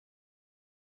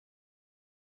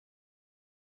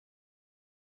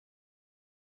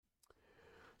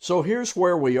So here's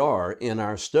where we are in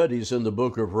our studies in the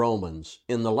book of Romans.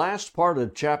 In the last part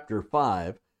of chapter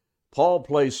 5, Paul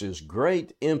places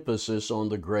great emphasis on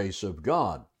the grace of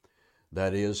God.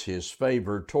 That is, his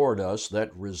favor toward us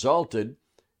that resulted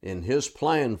in his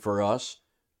plan for us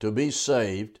to be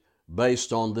saved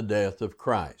based on the death of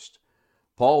Christ.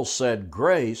 Paul said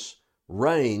grace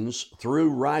reigns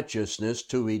through righteousness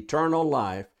to eternal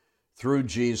life through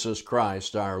Jesus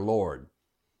Christ our Lord.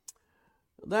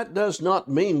 That does not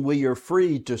mean we are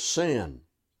free to sin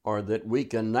or that we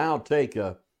can now take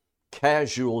a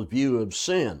casual view of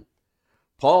sin.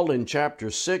 Paul in chapter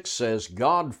 6 says,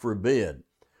 God forbid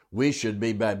we should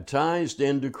be baptized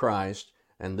into Christ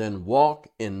and then walk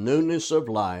in newness of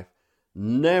life,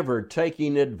 never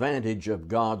taking advantage of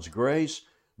God's grace,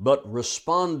 but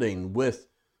responding with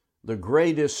the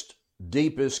greatest,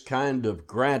 deepest kind of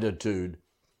gratitude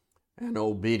and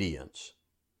obedience.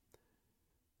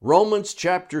 Romans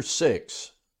chapter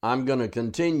 6, I'm going to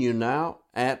continue now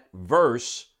at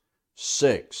verse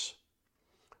 6.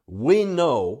 We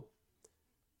know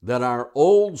that our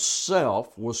old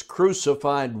self was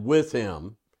crucified with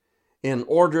him in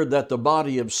order that the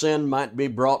body of sin might be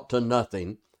brought to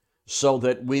nothing, so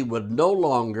that we would no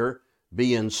longer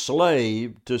be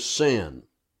enslaved to sin.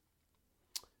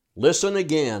 Listen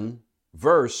again,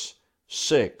 verse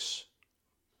 6.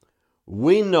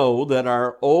 We know that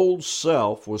our old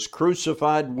self was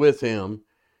crucified with him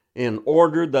in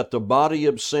order that the body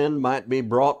of sin might be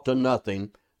brought to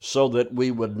nothing, so that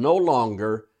we would no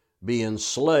longer be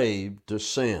enslaved to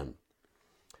sin.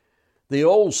 The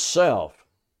old self,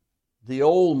 the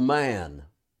old man,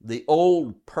 the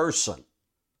old person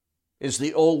is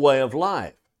the old way of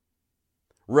life,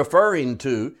 referring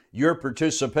to your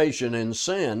participation in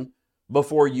sin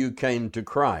before you came to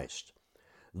Christ.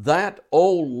 That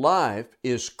old life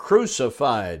is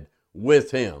crucified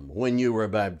with him when you were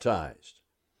baptized.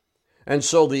 And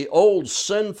so the old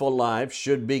sinful life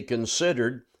should be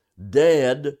considered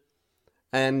dead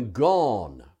and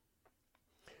gone.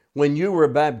 When you were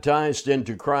baptized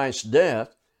into Christ's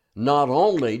death, not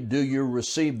only do you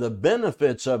receive the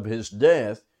benefits of his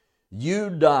death, you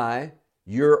die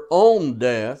your own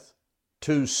death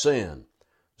to sin.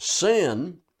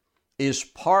 Sin is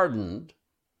pardoned,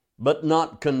 but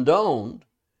not condoned,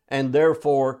 and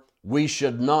therefore we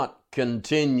should not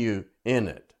continue in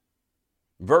it.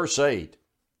 Verse 8,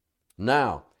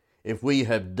 now, if we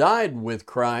have died with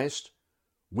Christ,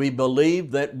 we believe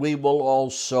that we will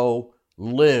also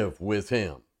live with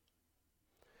him.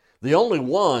 The only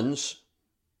ones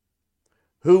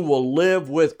who will live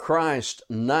with Christ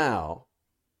now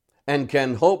and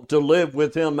can hope to live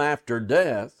with him after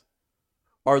death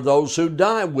are those who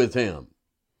die with him.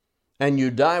 And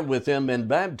you die with him in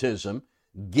baptism,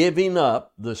 giving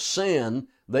up the sin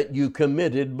that you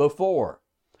committed before.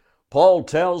 Paul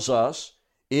tells us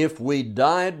if we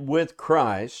died with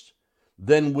Christ,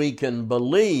 then we can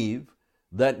believe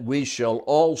that we shall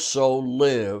also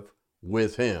live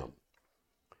with him.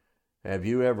 Have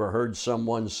you ever heard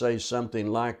someone say something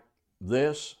like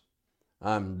this?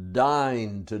 I'm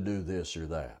dying to do this or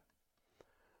that.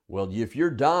 Well, if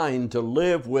you're dying to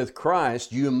live with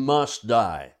Christ, you must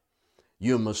die.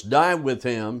 You must die with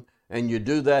him, and you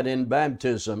do that in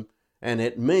baptism, and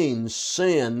it means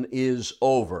sin is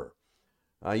over.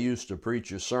 I used to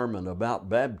preach a sermon about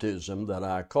baptism that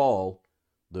I call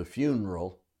the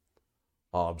funeral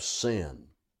of sin.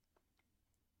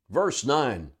 Verse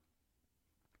 9.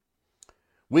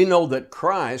 We know that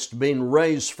Christ, being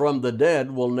raised from the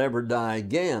dead, will never die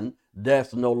again.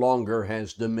 Death no longer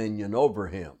has dominion over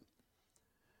him.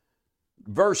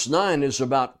 Verse 9 is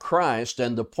about Christ,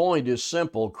 and the point is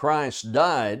simple. Christ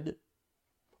died,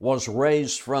 was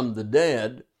raised from the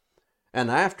dead, and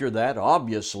after that,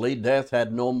 obviously, death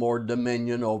had no more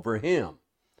dominion over him.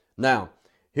 Now,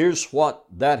 here's what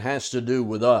that has to do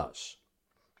with us.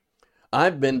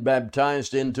 I've been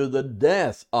baptized into the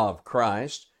death of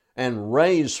Christ and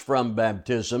raised from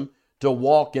baptism to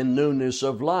walk in newness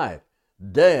of life.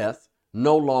 Death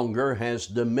no longer has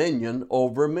dominion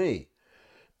over me.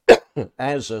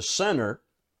 As a sinner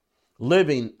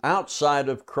living outside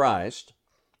of Christ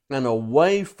and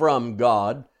away from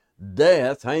God,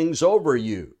 death hangs over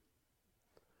you.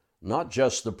 Not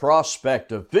just the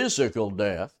prospect of physical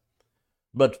death,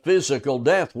 but physical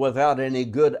death without any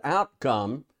good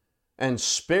outcome, and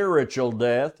spiritual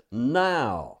death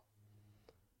now,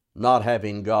 not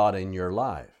having God in your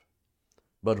life.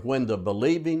 But when the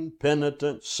believing,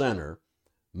 penitent sinner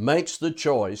makes the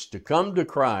choice to come to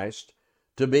Christ,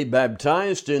 to be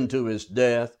baptized into his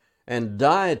death, and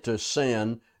die to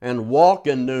sin, and walk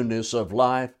in newness of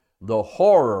life, the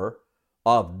horror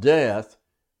of death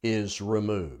is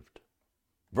removed.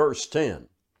 Verse 10,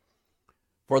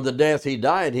 for the death he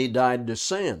died to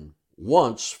sin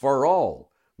once for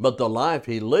all. But the life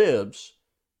he lives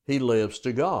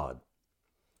to God.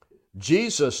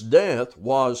 Jesus' death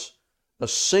was a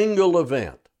single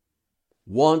event,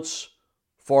 once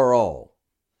for all.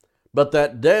 But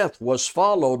that death was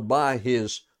followed by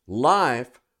his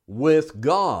life with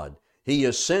God. He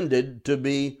ascended to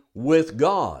be with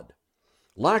God.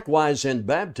 Likewise, in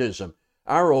baptism,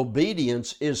 our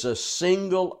obedience is a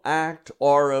single act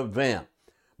or event.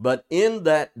 But in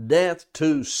that death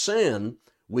to sin,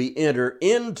 we enter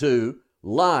into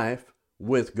life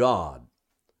with God.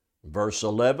 Verse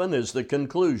 11 is the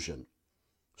conclusion.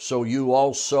 So you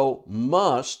also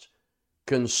must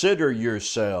consider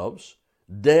yourselves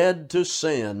dead to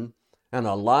sin and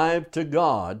alive to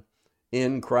God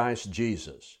in Christ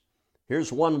Jesus.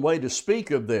 Here's one way to speak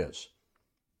of this.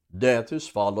 Death is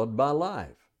followed by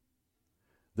life.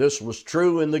 This was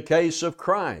true in the case of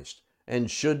Christ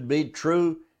and should be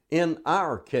true in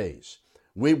our case.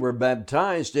 We were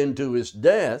baptized into his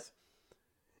death.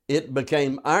 It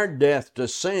became our death to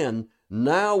sin.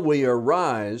 Now we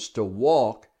arise to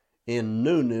walk in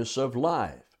newness of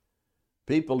life.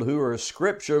 People who are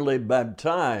scripturally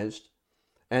baptized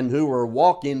and who are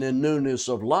walking in newness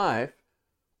of life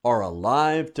are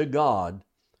alive to God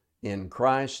in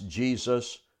Christ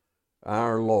Jesus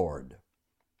our Lord.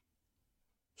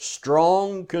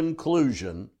 Strong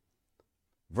conclusion,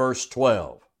 verse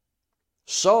 12.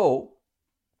 So,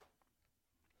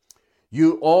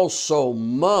 you also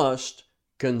must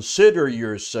consider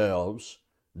yourselves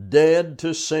dead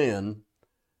to sin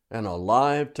and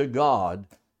alive to God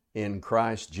in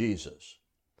Christ Jesus.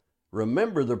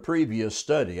 Remember the previous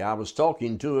study. I was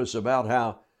talking to us about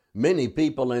how many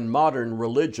people in modern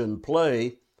religion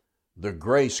play the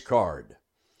grace card.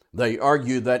 They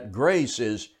argue that grace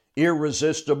is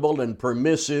irresistible and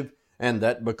permissive, and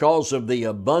that because of the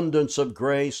abundance of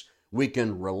grace, we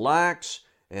can relax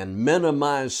and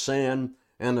minimize sin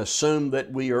and assume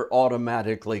that we are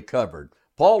automatically covered.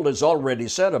 Paul has already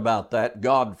said about that,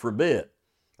 God forbid.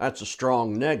 That's a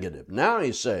strong negative. Now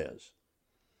he says,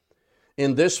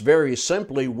 in this very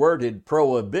simply worded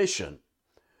prohibition,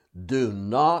 do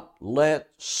not let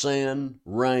sin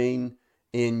reign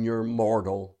in your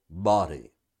mortal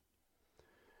body.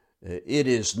 It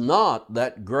is not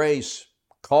that grace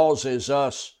causes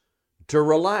us to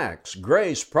relax.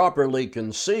 Grace, properly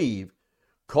conceived,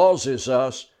 causes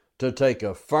us to take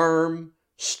a firm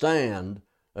stand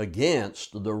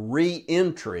against the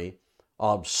re-entry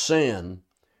of sin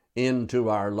into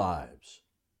our lives.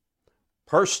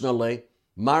 Personally,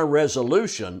 my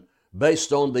resolution,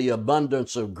 based on the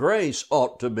abundance of grace,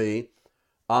 ought to be,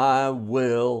 I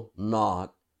will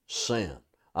not sin.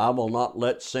 I will not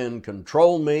let sin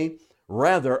control me.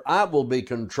 Rather, I will be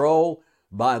controlled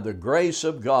by the grace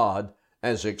of God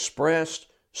as expressed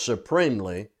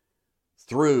supremely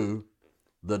through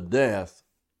the death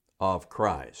of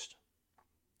Christ.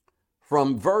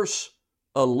 From verse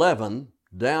 11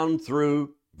 down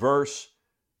through verse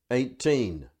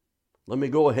 18. Let me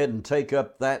go ahead and take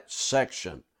up that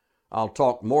section. I'll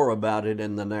talk more about it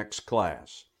in the next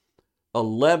class.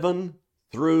 11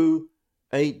 through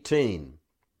 18.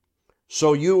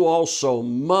 So you also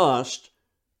must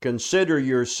consider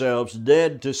yourselves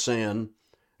dead to sin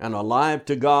and alive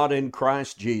to God in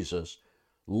Christ Jesus.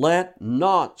 Let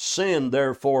not sin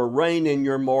therefore reign in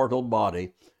your mortal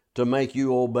body to make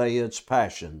you obey its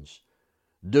passions.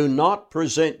 Do not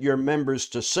present your members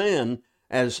to sin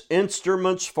as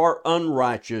instruments for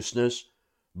unrighteousness,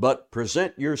 but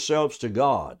present yourselves to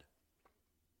God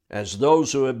as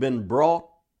those who have been brought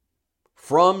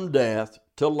from death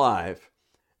to life,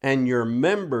 and your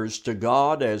members to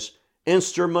God as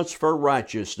instruments for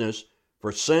righteousness,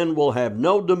 for sin will have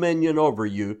no dominion over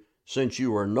you, since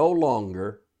you are no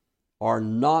longer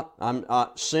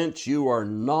since you are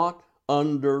not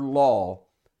under law,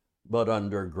 but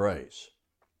under grace.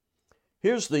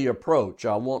 Here's the approach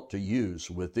I want to use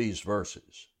with these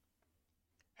verses.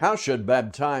 How should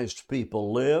baptized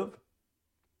people live?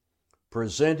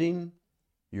 Presenting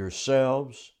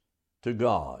yourselves to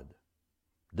God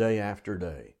day after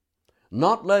day.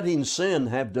 Not letting sin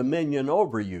have dominion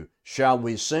over you. Shall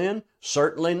we sin?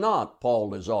 Certainly not,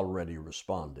 Paul has already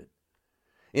responded.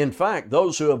 In fact,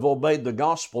 those who have obeyed the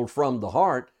gospel from the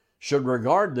heart should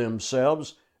regard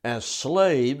themselves as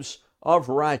slaves of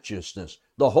righteousness.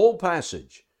 The whole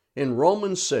passage in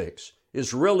Romans 6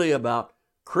 is really about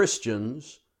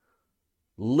Christians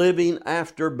living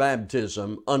after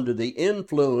baptism under the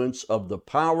influence of the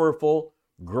powerful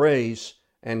grace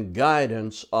and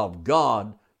guidance of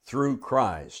God through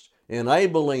Christ,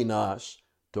 enabling us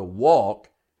to walk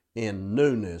in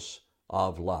newness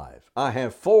of life. I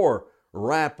have 4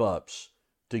 wrap-ups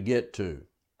to get to.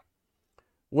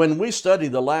 When we study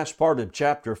the last part of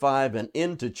chapter 5 and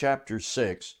into chapter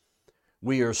 6,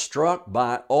 we are struck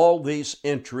by all these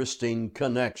interesting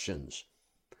connections: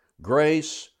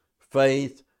 grace,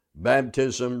 faith,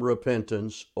 baptism,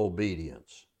 repentance,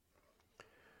 obedience.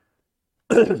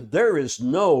 There is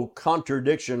no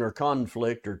contradiction or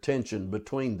conflict or tension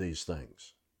between these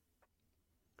things.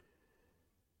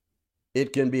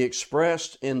 It can be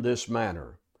expressed in this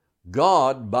manner: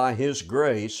 God, by His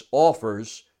grace,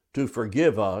 offers to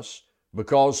forgive us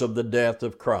because of the death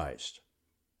of Christ.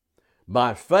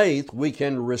 By faith, we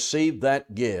can receive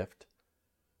that gift,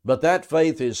 but that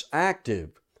faith is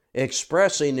active,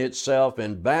 expressing itself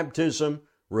in baptism,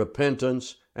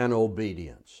 repentance, and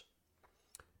obedience.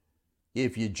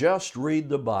 If you just read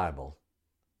the Bible,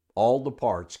 all the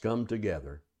parts come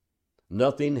together.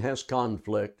 Nothing has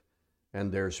conflict,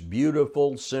 and there's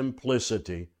beautiful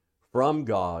simplicity from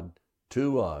God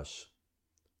to us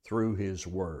through His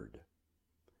Word.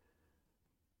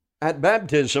 At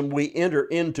baptism, we enter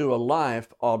into a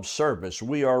life of service.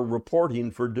 We are reporting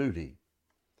for duty.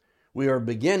 We are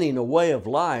beginning a way of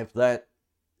life that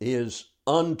is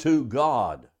unto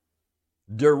God,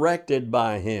 directed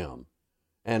by Him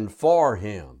and for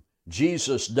Him.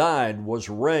 Jesus died, was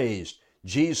raised.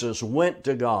 Jesus went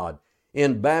to God.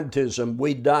 In baptism,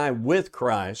 we die with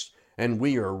Christ, and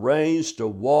we are raised to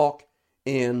walk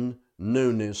in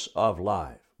newness of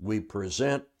life. We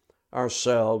present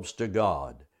ourselves to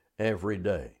God every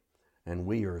day, and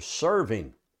we are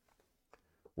serving.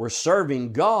 We're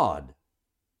serving God,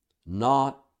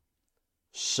 not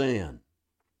sin.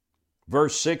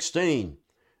 Verse 16,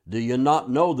 do you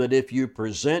not know that if you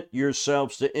present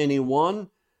yourselves to anyone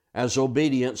as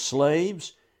obedient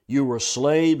slaves, you are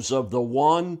slaves of the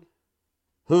one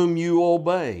whom you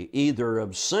obey, either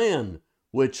of sin,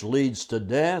 which leads to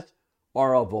death,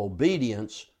 or of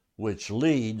obedience, which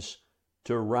leads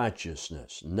to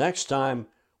righteousness? Next time,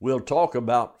 we'll talk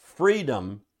about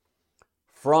freedom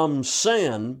from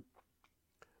sin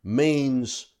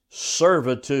means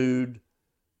servitude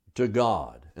to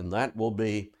God, and that will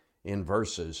be in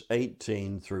verses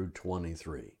 18 through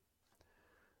 23.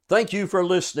 Thank you for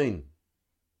listening.